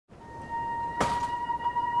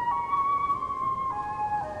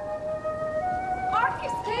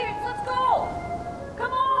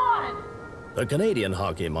The Canadian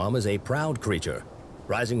hockey mom is a proud creature,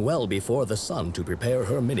 rising well before the sun to prepare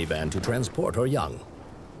her minivan to transport her young.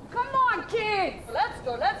 Come on, kids! Let's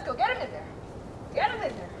go. Get him in there. Get him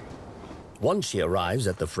in there. Once she arrives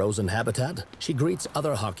at the frozen habitat, she greets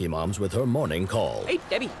other hockey moms with her morning call. Hey,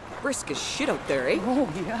 Debbie, brisk as shit out there, eh? Oh,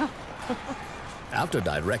 yeah. After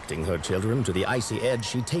directing her children to the icy edge,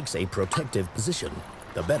 she takes a protective position,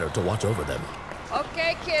 the better to watch over them.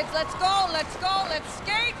 Okay, kids, let's go. Let's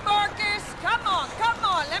skate, Marcus. Come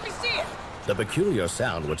on, let me see it. The peculiar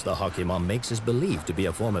sound which the hockey mom makes is believed to be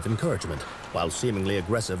a form of encouragement. While seemingly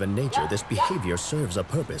aggressive in nature, this behavior serves a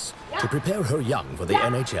purpose, to prepare her young for the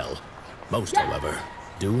NHL. Most, however,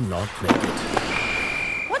 do not make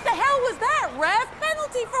it. What the hell was that, ref?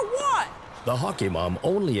 Penalty for what? The hockey mom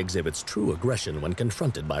only exhibits true aggression when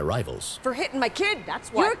confronted by rivals. For hitting my kid,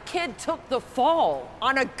 that's what. Your kid took the fall.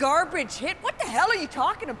 On a garbage hit? What the hell are you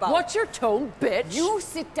talking about? What's your tone, bitch? You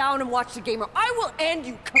sit down and watch the game or I will end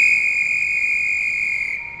you.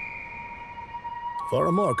 For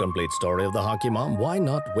a more complete story of the hockey mom, why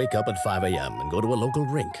not wake up at 5 a.m. and go to a local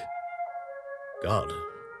rink? God,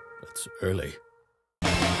 that's early.